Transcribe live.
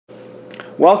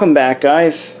Welcome back,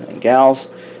 guys and gals.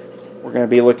 We're going to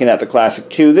be looking at the Classic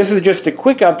 2. This is just a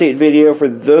quick update video for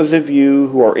those of you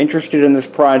who are interested in this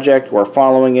project, who are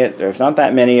following it. There's not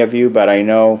that many of you, but I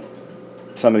know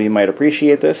some of you might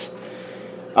appreciate this.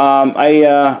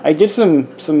 I did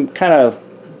some kind of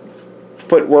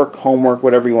footwork, homework,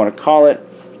 whatever you want to call it,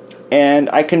 and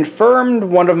I confirmed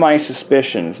one of my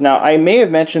suspicions. Now, I may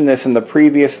have mentioned this in the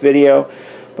previous video,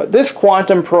 but this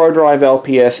Quantum ProDrive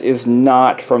LPS is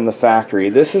not from the factory.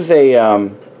 This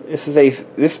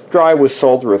drive was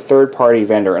sold through a third-party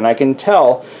vendor, and I can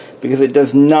tell because it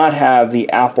does not have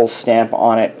the Apple stamp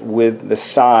on it with the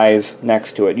size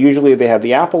next to it. Usually they have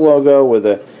the Apple logo with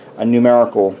a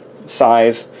numerical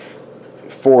size,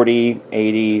 40,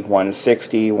 80,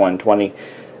 160, 120.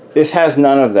 This has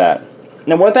none of that.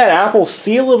 Now, what that Apple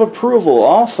seal of approval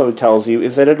also tells you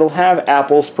is that it'll have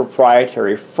Apple's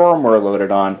proprietary firmware loaded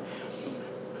on,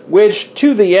 which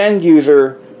to the end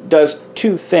user does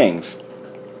two things.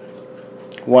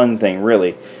 One thing,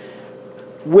 really.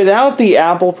 Without the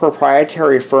Apple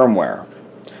proprietary firmware,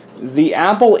 the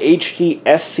Apple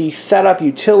HDSC setup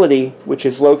utility, which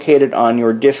is located on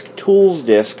your Disk Tools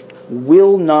disk,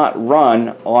 will not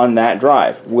run on that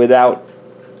drive without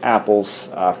Apple's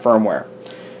firmware.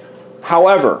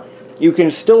 However, you can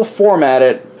still format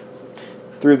it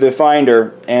through the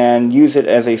Finder and use it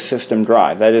as a system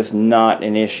drive. That is not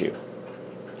an issue.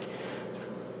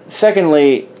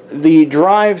 Secondly, the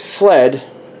drive sled,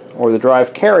 or the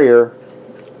drive carrier,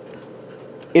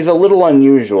 is a little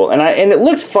unusual, and it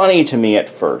looked funny to me at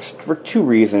first for two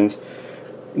reasons.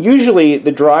 Usually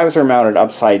the drives are mounted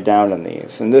upside down in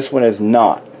these, and this one is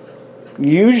not.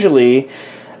 Usually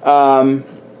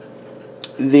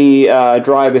the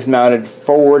drive is mounted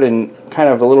forward and kind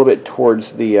of a little bit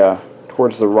towards the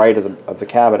right of the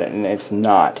cabinet, and it's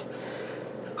not.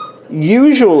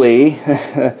 Usually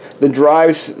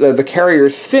the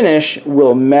carrier's finish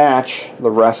will match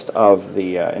the rest of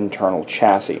the internal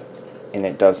chassis, and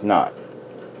it does not.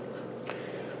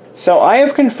 So I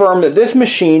have confirmed that this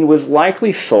machine was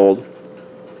likely sold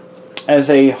as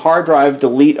a hard drive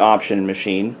delete option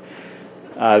machine.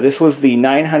 This was the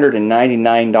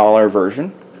 $999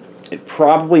 version. It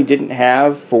probably didn't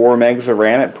have 4 megs of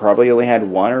RAM. It probably only had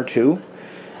 1 or 2.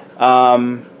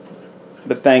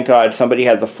 But thank God somebody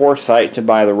had the foresight to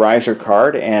buy the riser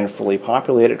card and fully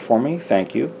populate it for me.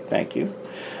 Thank you. Thank you.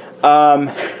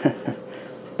 But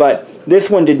this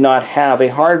one did not have a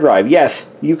hard drive. Yes,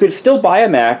 you could still buy a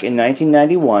Mac in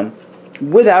 1991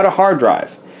 without a hard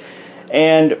drive.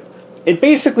 And it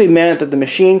basically meant that the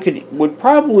machine would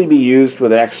probably be used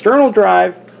with an external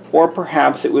drive, or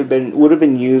perhaps it would have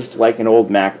been used like an old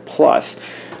Mac Plus,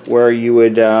 where you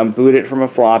would boot it from a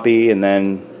floppy and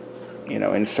then, you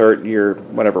know, insert your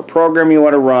whatever program you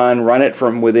want to run it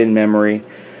from within memory.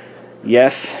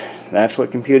 Yes, that's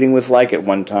what computing was like at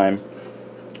one time.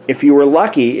 If you were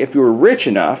lucky, if you were rich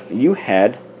enough, you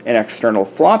had an external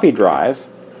floppy drive,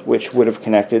 which would have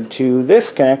connected to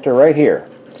this connector right here.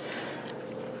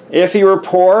 If you were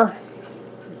poor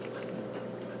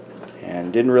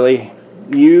and didn't really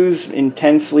use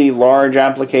intensely large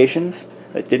applications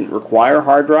that didn't require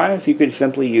hard drives, you could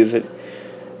simply use it,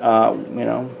 you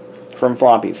know, from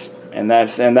floppies, and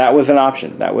that was an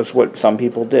option. That was what some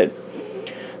people did.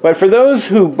 But for those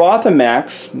who bought the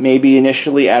Macs, maybe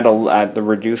initially at the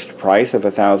reduced price of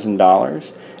 $1,000,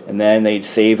 and then they'd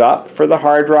save up for the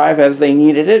hard drive as they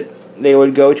needed it, they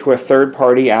would go to a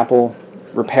third-party Apple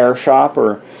repair shop,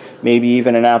 or maybe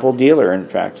even an Apple dealer, in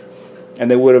fact, and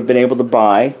they would have been able to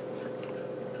buy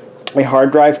a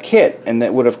hard drive kit, and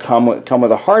that would have come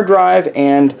with a hard drive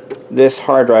and this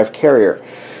hard drive carrier.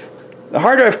 The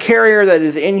hard drive carrier that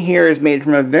is in here is made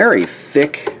from a very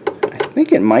thick, I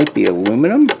think it might be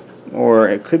aluminum, or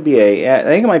it could be I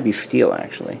think it might be steel,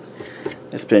 actually.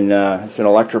 It's been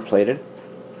electroplated.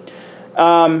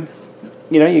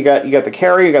 You know, you got the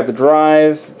carrier, you got the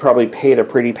drive. Probably paid a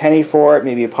pretty penny for it.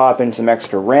 Maybe you pop in some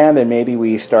extra RAM, and maybe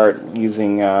we start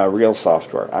using real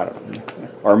software. I don't know,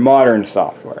 or modern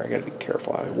software. I got to be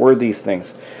careful how I word these things.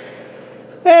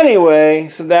 Anyway,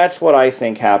 so that's what I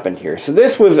think happened here. So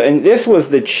this was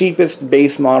the cheapest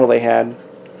base model they had,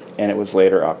 and it was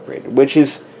later upgraded, which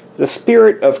is the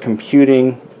spirit of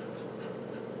computing,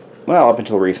 well, up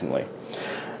until recently,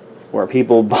 where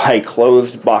people buy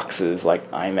closed boxes like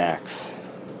iMacs,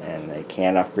 and they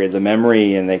can't upgrade the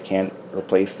memory, and they can't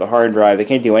replace the hard drive. They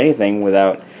can't do anything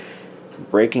without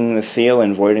breaking the seal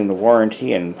and voiding the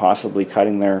warranty and possibly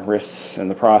cutting their wrists in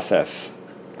the process,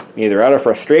 either out of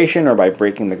frustration or by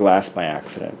breaking the glass by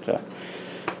accident. Yeah,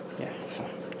 so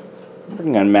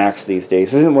working on Macs these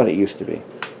days isn't what it used to be.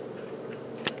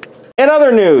 In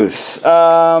other news,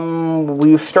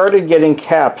 we've started getting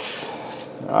caps.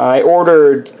 I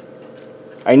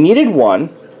needed 1.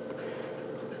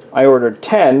 I ordered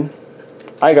 10.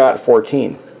 I got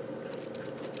 14.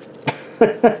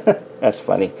 That's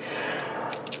funny.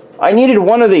 I needed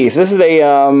 1 of these. This is a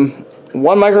 1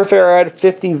 microfarad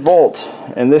 50 volt,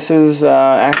 and this is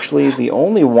actually the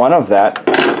only one of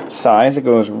that size. It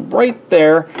goes right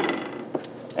there,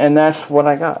 and that's what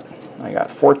I got. I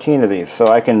got 14 of these, so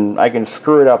I can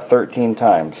screw it up 13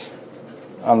 times.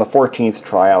 On the 14th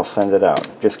try, I'll send it out.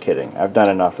 Just kidding. I've done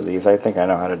enough of these. I think I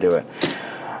know how to do it.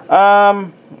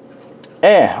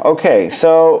 Okay,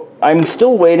 so I'm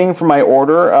still waiting for my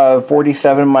order of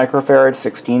 47 microfarad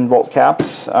 16 volt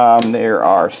caps. There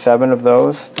are 7 of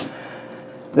those.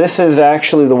 This is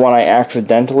actually the one I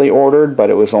accidentally ordered, but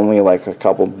it was only like a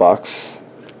couple bucks.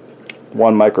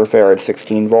 1 microfarad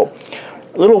 16 volt.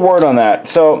 Little word on that.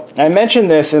 So I mentioned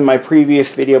this in my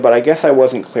previous video, but I guess I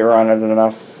wasn't clear on it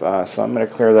enough, so I'm going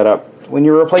to clear that up. When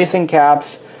you're replacing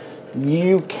caps,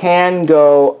 you can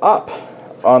go up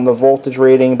on the voltage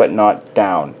rating, but not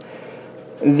down.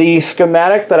 The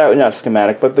schematic that not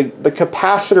schematic, but the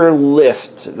capacitor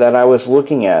list that I was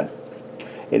looking at,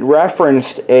 it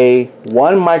referenced a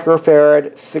 1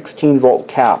 microfarad 16 volt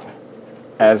cap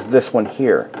as this one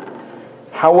here.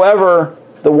 However,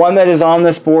 the one that is on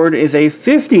this board is a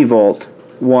 50 volt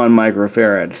 1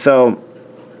 microfarad. So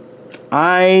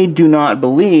I do not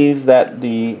believe that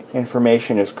the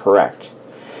information is correct.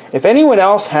 If anyone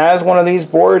else has one of these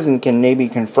boards and can maybe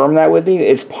confirm that with me,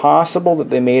 it's possible that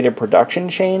they made a production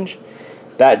change.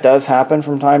 That does happen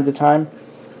from time to time.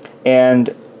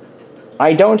 And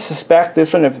I don't suspect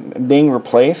this one of being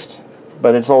replaced,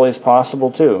 but it's always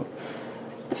possible too.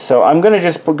 So I'm going to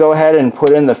just go ahead and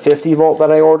put in the 50 volt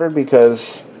that I ordered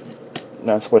because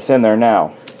that's what's in there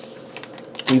now.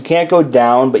 You can't go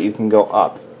down, but you can go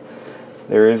up.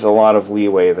 There is a lot of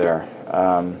leeway there.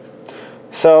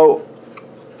 So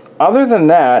other than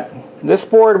that, this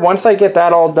board, once I get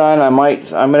that all done, I'm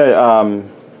gonna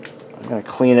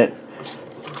clean it.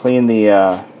 Clean the.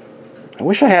 I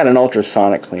wish I had an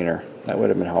ultrasonic cleaner. That would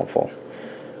have been helpful.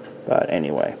 But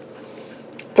anyway.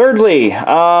 Thirdly,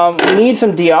 we need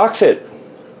some deoxit.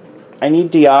 I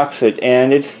need deoxit,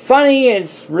 and it's funny,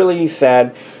 it's really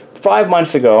sad. 5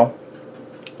 months ago,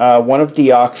 one of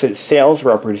Deoxit's sales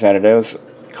representatives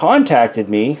contacted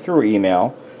me through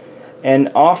email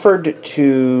and offered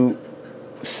to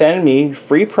send me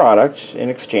free product in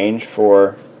exchange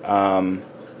for a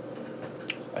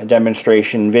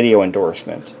demonstration video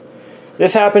endorsement.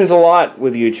 This happens a lot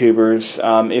with YouTubers.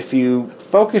 If you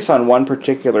focus on one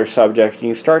particular subject and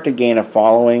you start to gain a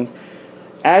following,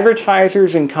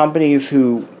 advertisers and companies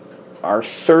who are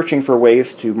searching for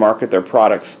ways to market their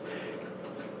products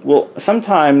will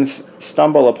sometimes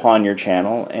stumble upon your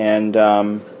channel and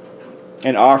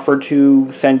offer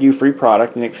to send you free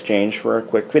product in exchange for a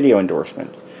quick video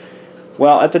endorsement.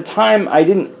 Well, at the time, I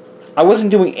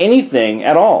wasn't doing anything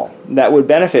at all that would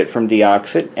benefit from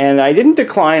Deoxit, and I didn't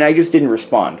decline, I just didn't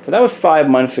respond. But that was 5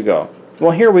 months ago.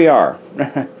 Well, here we are.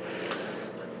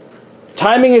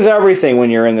 Timing is everything when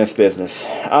you're in this business.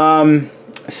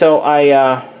 So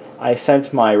I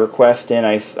sent my request in.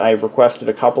 I've requested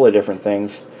a couple of different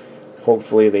things.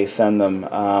 Hopefully they send them.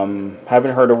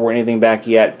 Haven't heard of anything back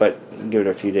yet, but give it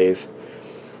a few days.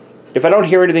 If I don't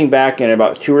hear anything back in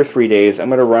about 2 or 3 days, I'm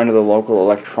going to run to the local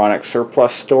electronic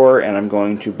surplus store and I'm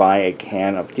going to buy a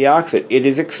can of Deoxit. It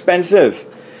is expensive.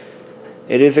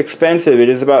 It is expensive. It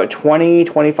is about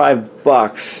 20-25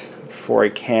 bucks for a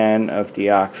can of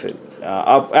Deoxit.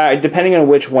 Depending on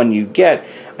which one you get,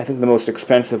 I think the most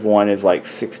expensive one is like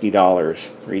 $60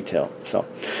 retail. So,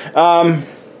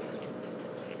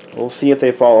 we'll see if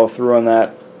they follow through on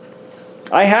that.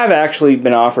 I have actually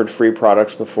been offered free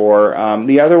products before.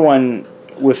 The other one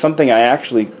was something I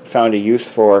actually found a use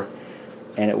for,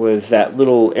 and it was that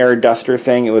little air duster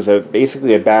thing. It was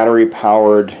basically a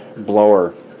battery-powered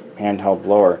blower, handheld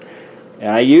blower. And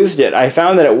I used it. I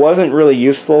found that it wasn't really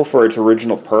useful for its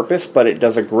original purpose, but it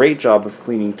does a great job of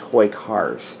cleaning toy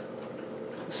cars.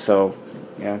 So,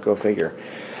 yeah, go figure.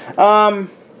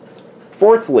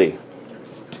 Fourthly,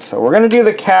 so we're going to do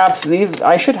the caps.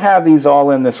 I should have these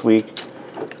all in this week,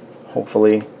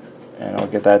 hopefully, and I'll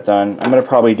get that done. I'm going to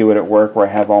probably do it at work where I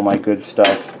have all my good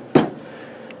stuff.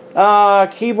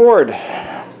 Keyboard.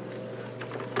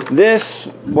 This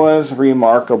was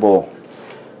remarkable.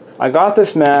 I got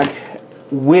this Mac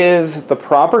with the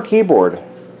proper keyboard,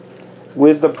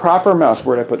 with the proper mouse.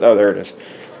 Where'd I put? Oh, there it is.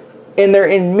 And they're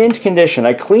in mint condition.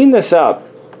 I cleaned this up,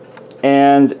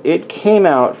 and it came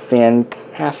out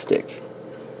fantastic.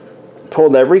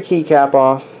 Pulled every keycap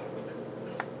off.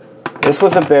 This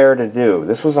was a bear to do.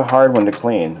 This was a hard one to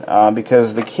clean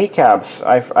because the keycaps.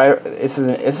 This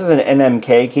is an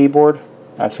NMK keyboard.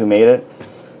 That's who made it.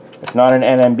 It's not an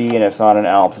NMB and it's not an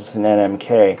Alps. It's an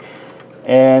NMK.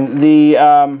 And the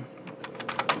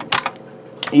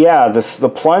yeah, the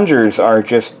plungers are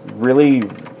just really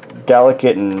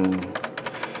delicate and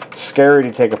scary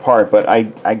to take apart. But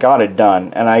I got it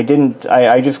done, and I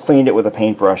just cleaned it with a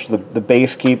paintbrush.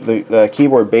 The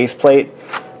keyboard base plate.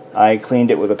 I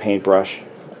cleaned it with a paintbrush.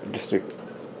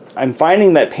 I'm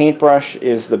finding that paintbrush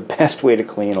is the best way to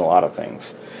clean a lot of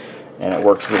things. And it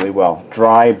works really well.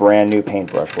 Dry, brand new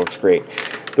paintbrush works great.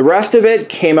 The rest of it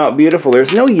came out beautiful.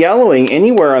 There's no yellowing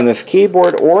anywhere on this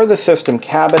keyboard or the system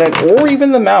cabinet or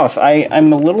even the mouse.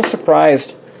 I'm a little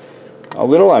surprised.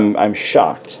 I'm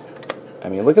shocked. I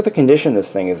mean, look at the condition this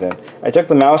thing is in. I took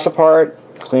the mouse apart,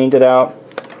 cleaned it out.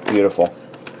 Beautiful.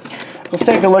 Let's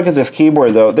take a look at this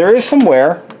keyboard though. There is some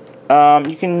wear.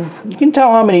 You can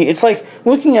tell how many. It's like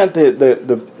looking at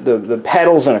the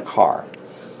pedals in a car.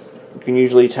 You can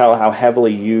usually tell how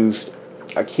heavily used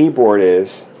a keyboard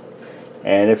is,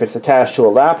 and if it's attached to a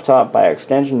laptop by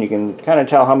extension, you can kind of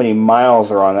tell how many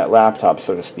miles are on that laptop,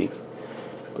 so to speak.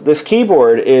 But this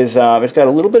keyboard is it's got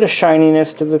a little bit of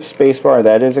shininess to the spacebar.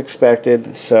 That is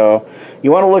expected. So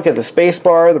you want to look at the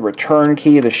spacebar, the return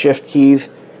key, the shift keys.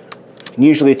 You can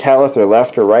usually tell if they're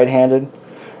left or right-handed.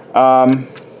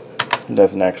 It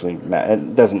doesn't actually matter.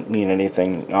 It doesn't mean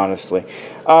anything, honestly.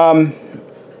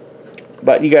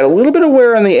 But you got a little bit of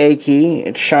wear on the A key.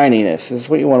 It's shininess. This is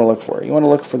what you want to look for. You want to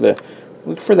look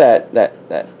for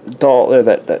that dull or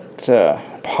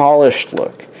that polished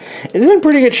look. It's in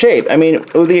pretty good shape. I mean,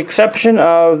 with the exception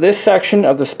of this section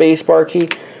of the spacebar key,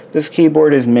 this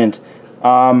keyboard is mint.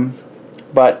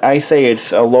 But I say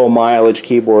it's a low mileage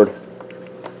keyboard.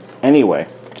 Anyway,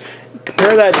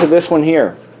 compare that to this one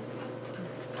here.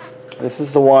 This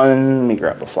is the one, let me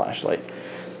grab a flashlight.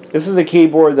 This is the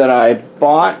keyboard that I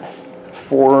bought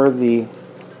for the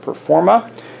Performa.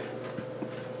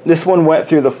 This one went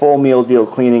through the full meal deal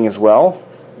cleaning as well.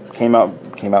 Came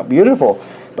out beautiful.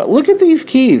 But look at these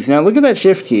keys. Now look at that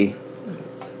shift key.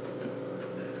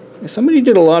 Somebody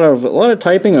did a lot of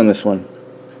typing on this one.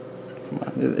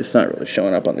 It's not really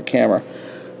showing up on the camera,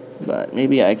 but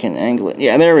maybe I can angle it.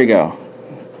 Yeah, there we go.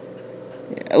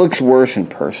 Yeah, it looks worse in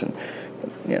person.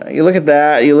 You know, you look at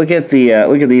that. You look at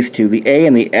these two, the A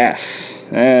and the S.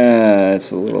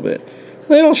 It's a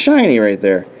little shiny right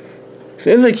there.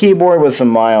 So this is a keyboard with some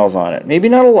miles on it. Maybe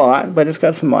not a lot, but it's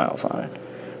got some miles on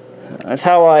it. That's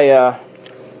how I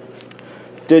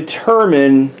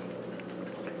determine.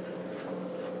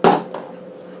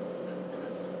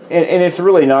 And it's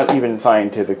really not even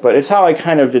scientific, but it's how I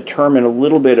kind of determine a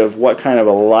little bit of what kind of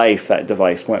a life that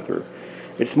device went through.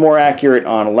 It's more accurate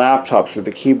on laptops where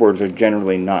the keyboards are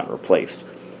generally not replaced.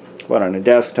 But on a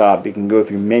desktop, you can go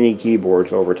through many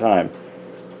keyboards over time.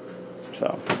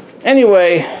 So,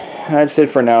 anyway, that's it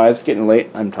for now. It's getting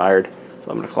late. I'm tired.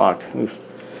 11 o'clock. Oof.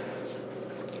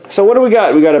 So what do we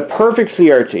got? We got a perfect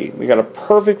CRT. We got a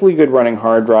perfectly good running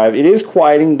hard drive. It is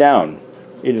quieting down.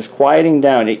 It is quieting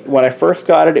down. When I first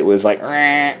got it, it was like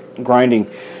grinding.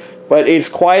 But it's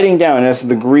quieting down as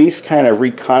the grease kind of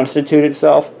reconstitute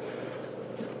itself.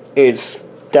 It's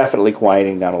definitely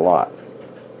quieting down a lot.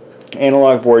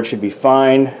 Analog board should be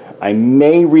fine. I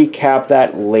may recap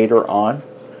that later on.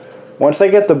 Once I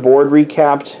get the board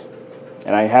recapped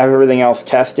and I have everything else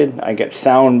tested, I get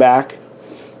sound back.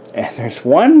 And there's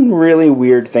one really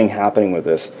weird thing happening with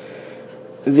this.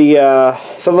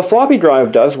 So the floppy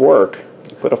drive does work.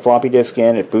 You put a floppy disk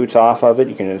in, it boots off of it.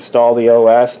 You can install the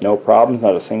OS, no problem,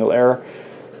 not a single error.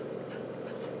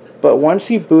 But once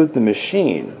you boot the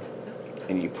machine,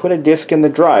 and you put a disk in the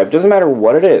drive, doesn't matter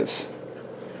what it is,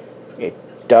 it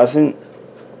doesn't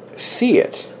see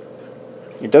it.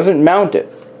 It doesn't mount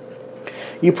it.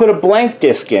 You put a blank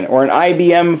disk in, or an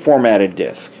IBM formatted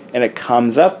disk, and it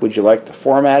comes up, would you like to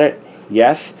format it?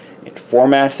 Yes, it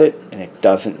formats it, and it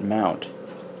doesn't mount.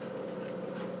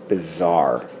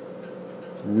 Bizarre.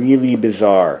 Really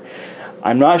bizarre.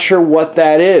 I'm not sure what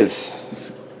that is,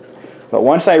 but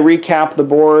once I recap the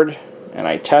board, and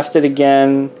I test it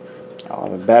again, I'll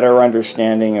have a better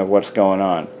understanding of what's going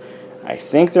on. I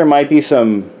think there might be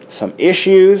some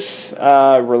issues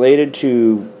related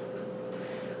to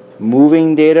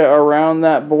moving data around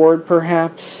that board,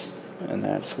 perhaps, and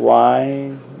that's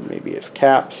why. Maybe it's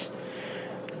caps.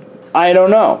 I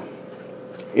don't know.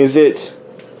 Is it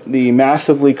the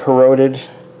massively corroded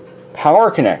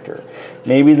power connector?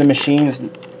 Maybe the machine's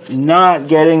not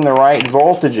getting the right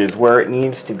voltages where it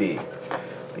needs to be,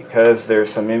 because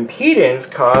there's some impedance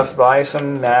caused by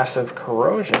some massive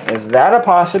corrosion. Is that a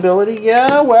possibility?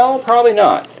 Yeah, well, probably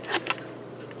not.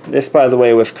 This, by the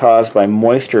way, was caused by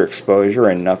moisture exposure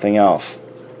and nothing else.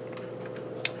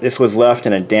 This was left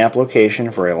in a damp location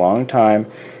for a long time,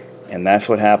 and that's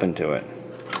what happened to it.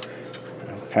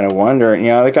 I'm kind of wondering,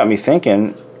 you know, that got me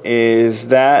thinking, is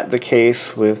that the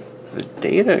case with the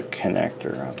data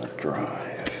connector on the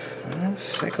drive?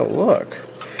 Let's take a look.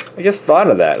 I just thought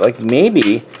of that. Like,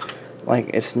 maybe, like,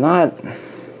 it's not...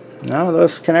 No,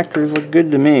 those connectors look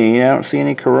good to me. I don't see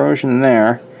any corrosion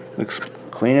there. Looks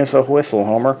clean as a whistle,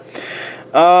 Homer.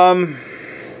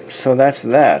 So that's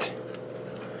that.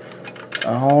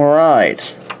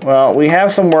 Alright. Well, we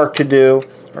have some work to do.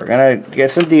 We're going to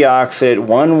get some deoxit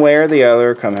one way or the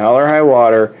other, come hell or high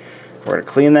water. We're going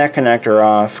to clean that connector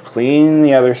off, clean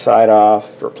the other side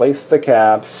off, replace the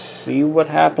caps, see what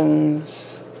happens.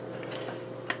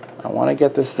 I want to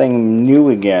get this thing new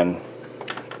again.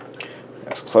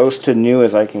 As close to new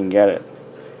as I can get it.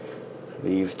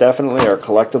 These definitely are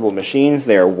collectible machines.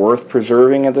 They are worth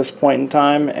preserving at this point in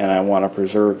time, and I want to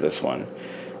preserve this one.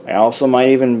 I also might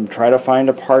even try to find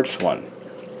a parts one.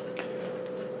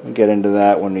 We'll get into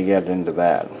that when we get into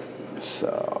that.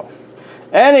 So,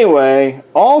 anyway,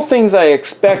 all things I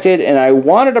expected, and I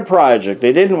wanted a project.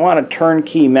 I didn't want a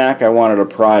turnkey Mac, I wanted a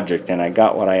project, and I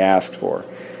got what I asked for.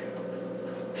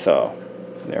 So,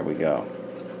 there we go.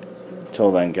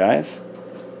 Till then, guys,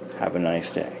 have a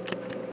nice day.